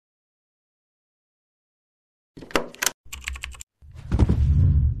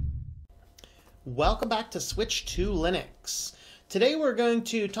Welcome back to Switch2Linux. Today we're going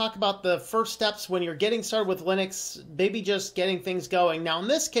to talk about the first steps when you're getting started with Linux, maybe just getting things going. Now in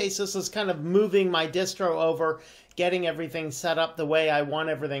this case, this is kind of moving my distro over, getting everything set up the way I want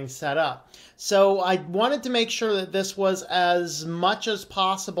everything set up. So I wanted to make sure that this was as much as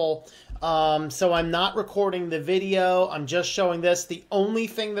possible. So I'm not recording the video, I'm just showing this. The only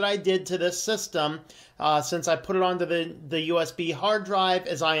thing that I did to this system, since I put it onto the USB hard drive,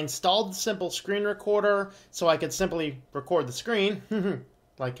 is I installed the simple screen recorder so I could simply record the screen.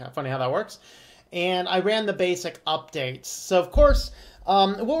 Funny how that works. And I ran the basic updates. So of course,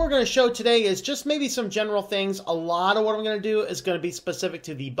 what we're going to show today is just maybe some general things. A lot of what I'm going to do is going to be specific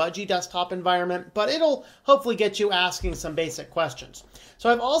to the Budgie desktop environment, but it'll hopefully get you asking some basic questions. So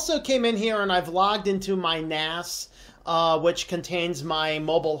I've also came in here and I've logged into my NAS, which contains my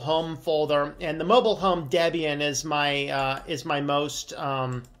mobile home folder, and the mobile home Debian is my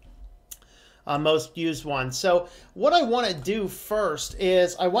most used one. So what I want to do first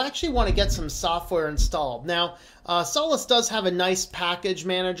is I actually want to get some software installed. Now, Solus does have a nice package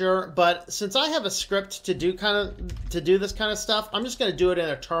manager, but since I have a script to do this kind of stuff, I'm just going to do it in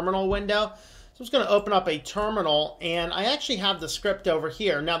a terminal window. So I'm just going to open up a terminal, and I actually have the script over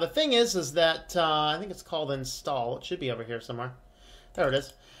here. Now the thing is that I think it's called install. It should be over here somewhere. There it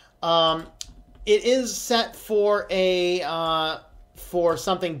is. It is set for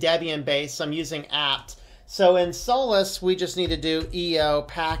something Debian based. I'm using apt. So in Solus, we just need to do EO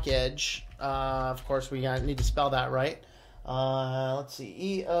package. Of course, we need to spell that right. Let's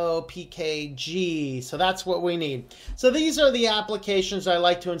see, EOPKG. So that's what we need. So these are the applications I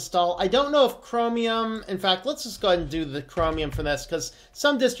like to install. I don't know if Chromium, in fact, let's just go ahead and do the Chromium for this, because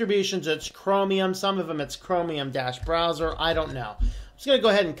some distributions it's Chromium, some of them it's Chromium-browser. I don't know. I'm just going to go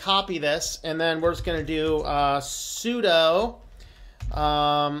ahead and copy this, and then we're just going to do sudo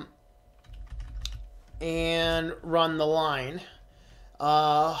and run the line.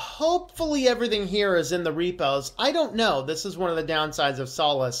 Hopefully everything here is in the repos. I don't know. This is one of the downsides of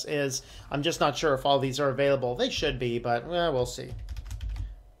Solus, is I'm just not sure if all these are available. They should be, but we'll see.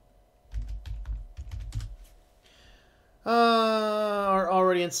 Are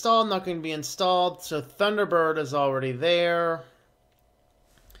already installed, not going to be installed. So Thunderbird is already there.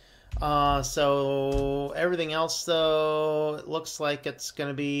 So everything else, though, it looks like it's going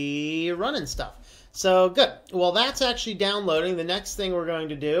to be running stuff. So good. Well, that's actually downloading. The next thing we're going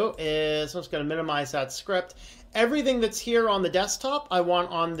to do is I'm just going to minimize that script. Everything that's here on the desktop, I want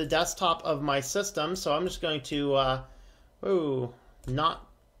on the desktop of my system. So I'm just going to not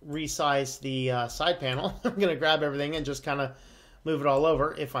resize the side panel. I'm going to grab everything and just kind of move it all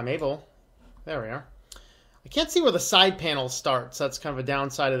over if I'm able. There we are. I can't see where the side panel starts. That's kind of a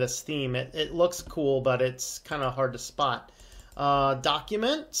downside of this theme. It looks cool, but it's kind of hard to spot.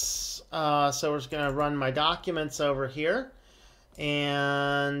 Documents. So we're just going to run my documents over here.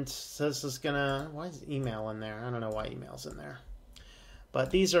 And so this is going to... Why is email in there? I don't know why email's in there.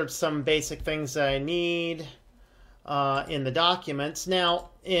 But these are some basic things that I need in the documents. Now,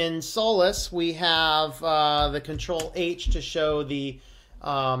 in Solus, we have the Control H to show the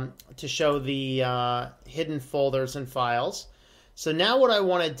hidden folders and files. So now what I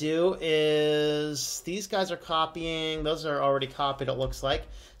want to do is, these guys are copying, those are already copied it looks like.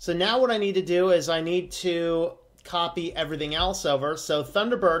 So now what I need to do is I need to copy everything else over. So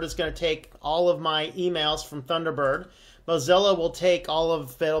Thunderbird is going to take all of my emails from Thunderbird. Mozilla will take all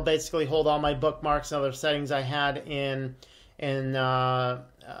of, it'll basically hold all my bookmarks and other settings I had in my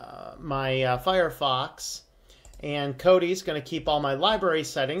Firefox. And Cody's going to keep all my library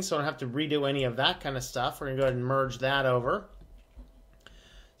settings, so I don't have to redo any of that kind of stuff. We're going to go ahead and merge that over.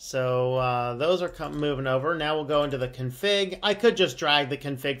 So those are moving over. Now we'll go into the config. I could just drag the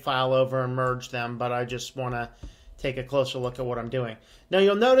config file over and merge them, but I just want to take a closer look at what I'm doing. Now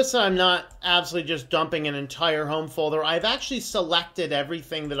you'll notice that I'm not absolutely just dumping an entire home folder. I've actually selected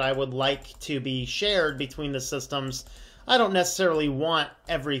everything that I would like to be shared between the systems. I don't necessarily want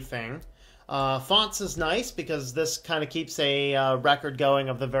everything. Fonts is nice because this kind of keeps a record going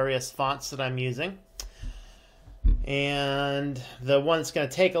of the various fonts that I'm using. And the one that's going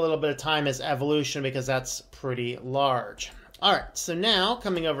to take a little bit of time is Evolution because that's pretty large. All right, so now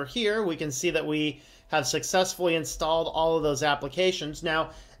coming over here, we can see that we have successfully installed all of those applications. Now,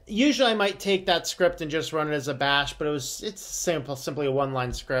 usually I might take that script and just run it as a bash, but it's simply a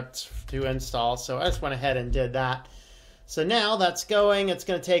one-line script to install, so I just went ahead and did that. So now that's going. It's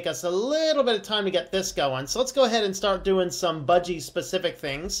going to take us a little bit of time to get this going. So let's go ahead and start doing some Budgie-specific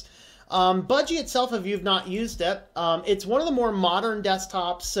things. Budgie itself, if you've not used it, it's one of the more modern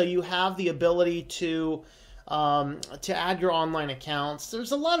desktops, so you have the ability to to add your online accounts.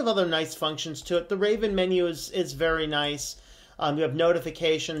 There's a lot of other nice functions to it. The Raven menu is very nice. You have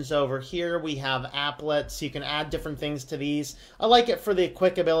notifications over here. We have applets. You can add different things to these. I like it for the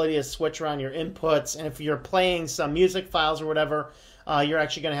quick ability to switch around your inputs. And if you're playing some music files or whatever, you're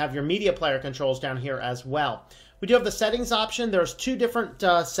actually going to have your media player controls down here as well. We do have the settings option. There's two different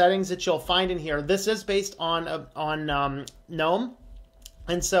settings that you'll find in here. This is based on GNOME.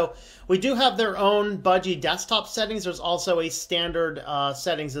 And so we do have their own Budgie desktop settings. There's also a standard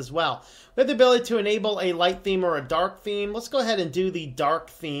settings as well. We have the ability to enable a light theme or a dark theme. Let's go ahead and do the dark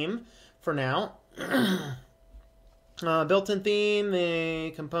theme for now. Built-in theme,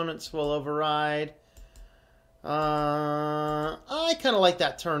 the components will override. I kind of like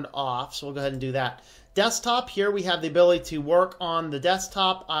that turned off, so we'll go ahead and do that. Desktop, here we have the ability to work on the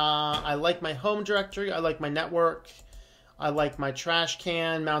desktop. I like my home directory. I like my network. I like my trash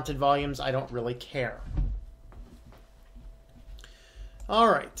can. Mounted volumes, I don't really care. All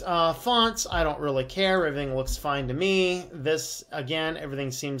right, fonts, I don't really care. Everything looks fine to me. This, again,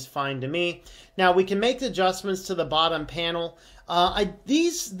 everything seems fine to me. Now, we can make adjustments to the bottom panel.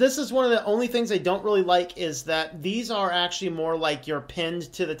 This is one of the only things I don't really like is that these are actually more like you're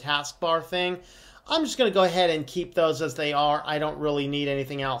pinned to the taskbar thing. I'm just going to go ahead and keep those as they are. I don't really need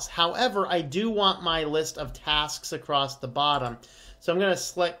anything else. However, I do want my list of tasks across the bottom. So I'm going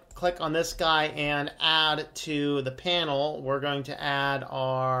to click on this guy and add to the panel. We're going to add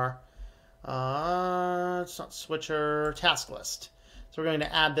our it's not switcher task list. So we're going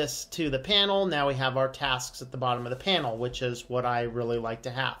to add this to the panel. Now we have our tasks at the bottom of the panel, which is what I really like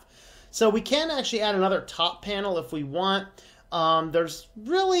to have. So we can actually add another top panel if we want. There's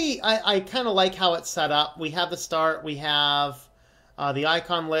really, I kind of like how it's set up. We have the start, we have the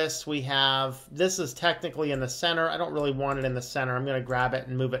icon list, we have, this is technically in the center. I don't really want it in the center. I'm going to grab it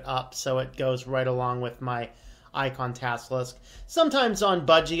and move it up so it goes right along with my icon task list. Sometimes on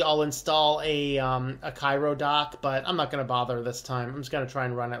Budgie I'll install a Cairo dock, but I'm not going to bother this time. I'm just going to try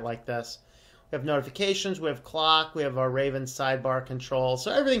and run it like this. We have notifications, we have clock, we have our Raven sidebar control.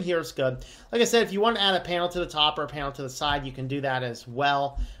 So everything here is good. Like I said, if you want to add a panel to the top or a panel to the side, you can do that as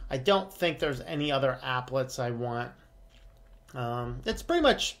well. I don't think there's any other applets I want. It's pretty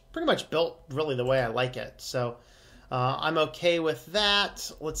much built really the way I like it. So I'm okay with that.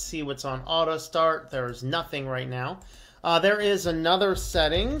 Let's see what's on auto start. There's nothing right now. There is another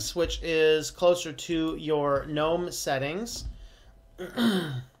settings, which is closer to your GNOME settings.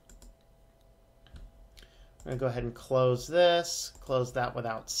 I'm going to go ahead and close this, close that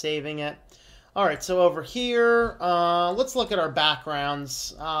without saving it. All right, so over here, let's look at our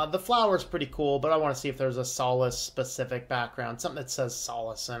backgrounds. The flower is pretty cool, but I want to see if there's a Solus-specific background, something that says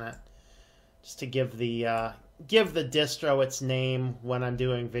Solus in it, just to give the distro its name when I'm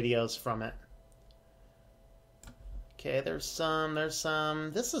doing videos from it. Okay, there's some.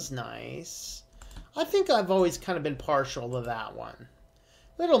 This is nice. I think I've always kind of been partial to that one.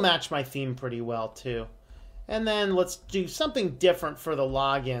 It'll match my theme pretty well, too. And then let's do something different for the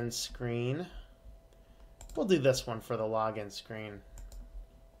login screen. We'll do this one for the login screen.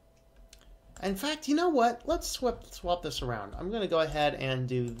 In fact, you know what? Let's swap this around. I'm going to go ahead and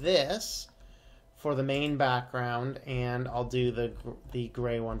do this for the main background, and I'll do the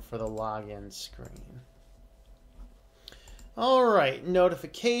gray one for the login screen. All right,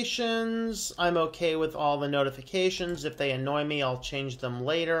 notifications. I'm okay with all the notifications. If they annoy me, I'll change them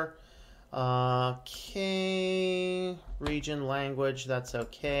later. Okay, region, language, that's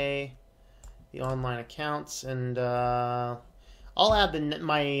okay. The online accounts, and I'll add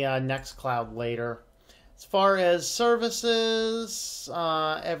my Nextcloud later. As far as services,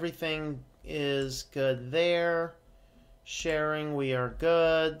 everything is good there. Sharing, we are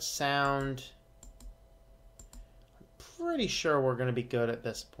good. Sound, I'm pretty sure we're going to be good at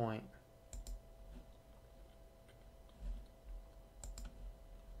this point.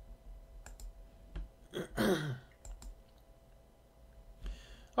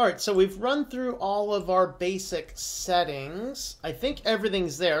 All right, so we've run through all of our basic settings. I think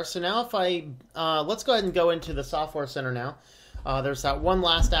everything's there. So now if let's go ahead and go into the Software Center now. There's that one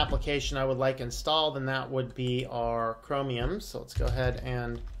last application I would like installed, and that would be our Chromium. So let's go ahead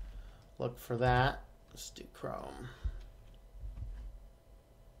and look for that. Let's do Chrome.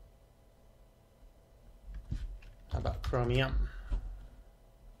 How about Chromium?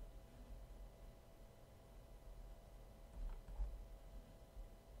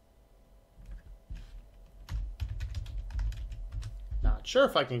 Not sure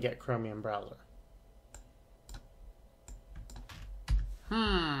if I can get Chromium browser.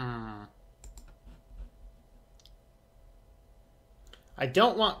 I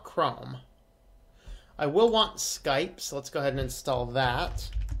don't want Chrome. I will want Skype, so let's go ahead and install that.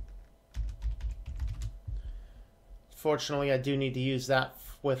 Fortunately, I do need to use that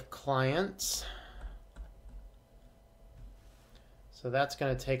with clients. So that's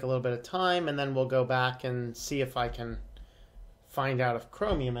going to take a little bit of time, and then we'll go back and see if I can find out if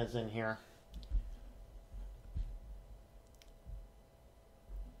Chromium is in here.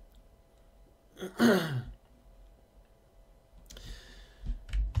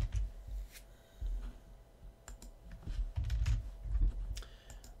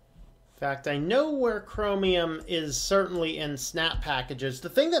 In fact, I know where Chromium is certainly in Snap packages. The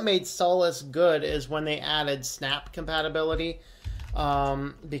thing that made Solus good is when they added Snap compatibility,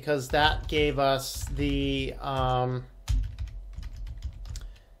 because that gave us the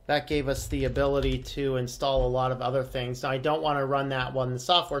ability to install a lot of other things. Now, I don't want to run that when the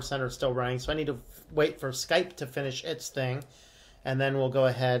Software Center is still running, so I need to wait for Skype to finish its thing, and then we'll go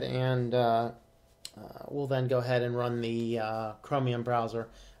ahead and run the Chromium browser.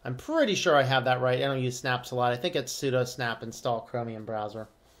 I'm pretty sure I have that right. I don't use snaps a lot. I think it's sudo snap install Chromium browser.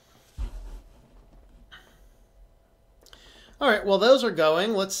 All right, well, those are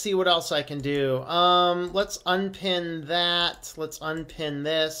going. Let's see what else I can do. Let's unpin that. Let's unpin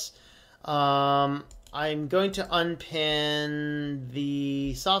this. I'm going to unpin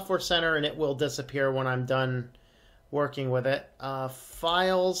the Software Center, and it will disappear when I'm done working with it.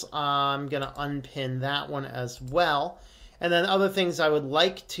 Files, I'm going to unpin that one as well. And then other things I would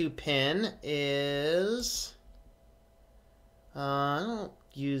like to pin is... I don't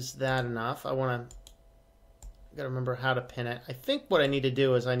use that enough. I want to... Got to remember how to pin it. I think what I need to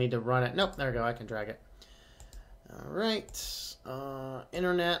do is I need to run it. Nope, there we go. I can drag it. All right.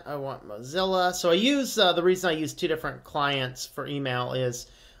 Internet, I want Mozilla. So I use, the reason I use two different clients for email is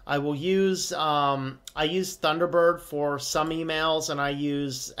I will use, I use Thunderbird for some emails, and I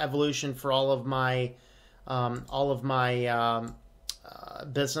use Evolution for all of my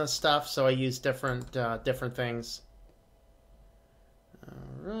business stuff. So I use different things. All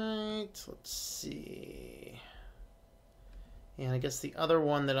right. Let's see. And I guess the other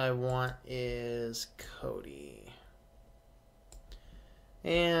one that I want is Cody.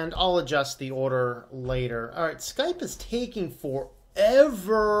 And I'll adjust the order later. All right, Skype is taking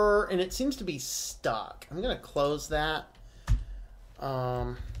forever, and it seems to be stuck. I'm going to close that.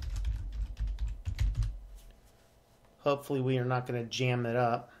 Hopefully we are not going to jam it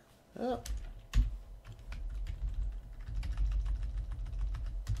up. Oh.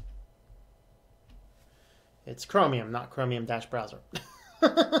 It's Chromium, not Chromium-browser.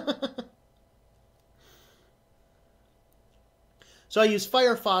 So I use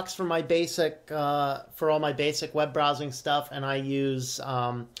Firefox for my basic, for all my basic web browsing stuff, and I use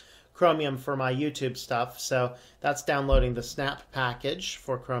Chromium for my YouTube stuff. So that's downloading the Snap package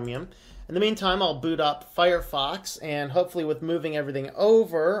for Chromium. In the meantime, I'll boot up Firefox, and hopefully with moving everything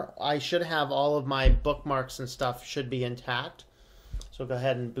over, I should have all of my bookmarks and stuff should be intact. So I'll go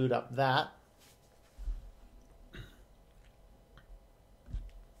ahead and boot up that.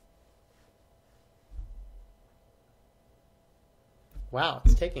 Wow,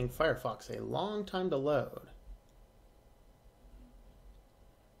 it's taking Firefox a long time to load.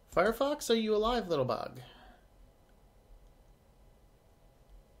 Firefox, are you alive, little bug?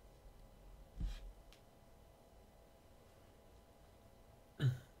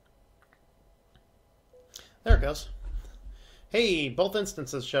 There it goes. Hey, both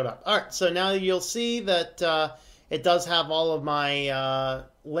instances showed up. All right, so now you'll see that it does have all of my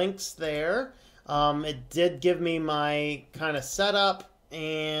links there. It did give me my kind of setup,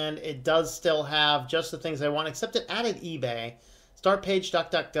 and it does still have just the things I want, except it added eBay. Start page,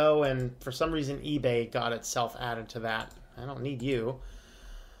 DuckDuckGo, and for some reason eBay got itself added to that. I don't need you.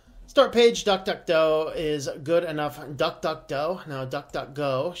 Start page, DuckDuckGo is good enough.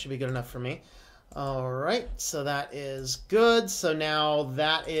 DuckDuckGo should be good enough for me. All right, so that is good. So now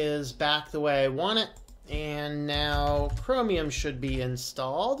that is back the way I want it, and now Chromium should be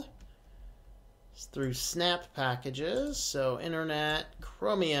installed through Snap packages. So Internet,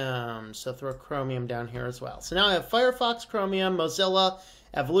 Chromium. So throw Chromium down here as well. So now I have Firefox, Chromium, Mozilla,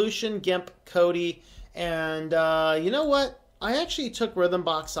 Evolution, GIMP, Kodi, and you know what? I actually took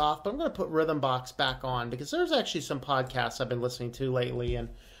Rhythmbox off, but I'm going to put Rhythmbox back on because there's actually some podcasts I've been listening to lately, and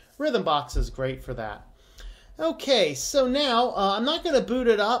Rhythmbox is great for that. Okay, so now I'm not going to boot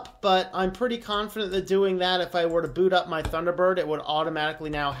it up, but I'm pretty confident that doing that, if I were to boot up my Thunderbird, it would automatically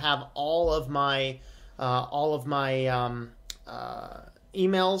now have all of my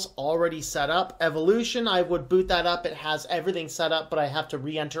emails already set up. Evolution, I would boot that up. It has everything set up, but I have to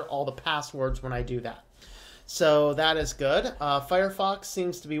re-enter all the passwords when I do that. So that is good. Firefox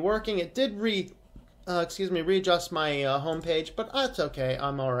seems to be working. It did readjust my home page, but that's okay.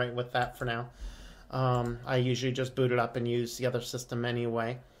 I'm all right with that for now. I usually just boot it up and use the other system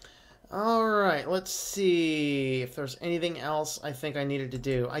anyway. All right, let's see if there's anything else I think I needed to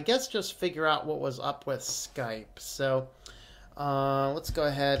do. I guess just figure out what was up with Skype. So let's go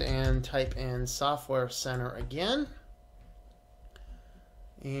ahead and type in Software Center again.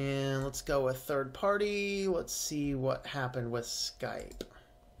 And let's go with third party. Let's see what happened with Skype.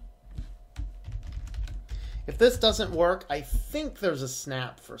 If this doesn't work, I think there's a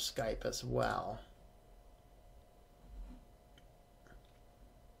snap for Skype as well.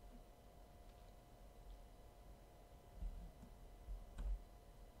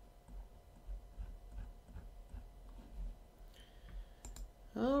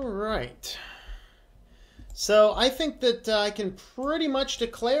 All right. So I think that I can pretty much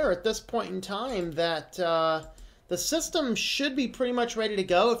declare at this point in time that the system should be pretty much ready to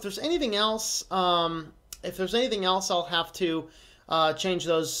go. If there's anything else, I'll have to change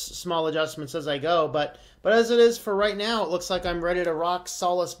those small adjustments as I go. But as it is for right now, it looks like I'm ready to rock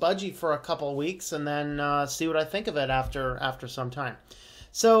Solus Budgie for a couple of weeks and then see what I think of it after some time.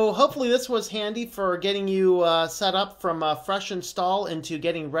 So hopefully this was handy for getting you set up from a fresh install into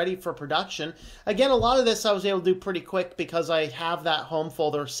getting ready for production. Again, a lot of this I was able to do pretty quick because I have that home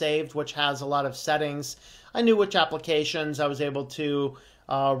folder saved, which has a lot of settings. I knew which applications. I was able to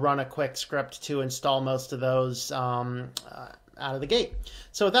run a quick script to install most of those out of the gate.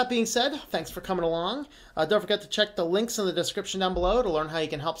 So with that being said, thanks for coming along. Don't forget to check the links in the description down below to learn how you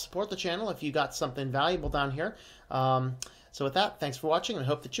can help support the channel if you got something valuable down here. So with that, thanks for watching and I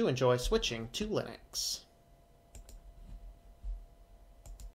hope that you enjoy switching to Linux.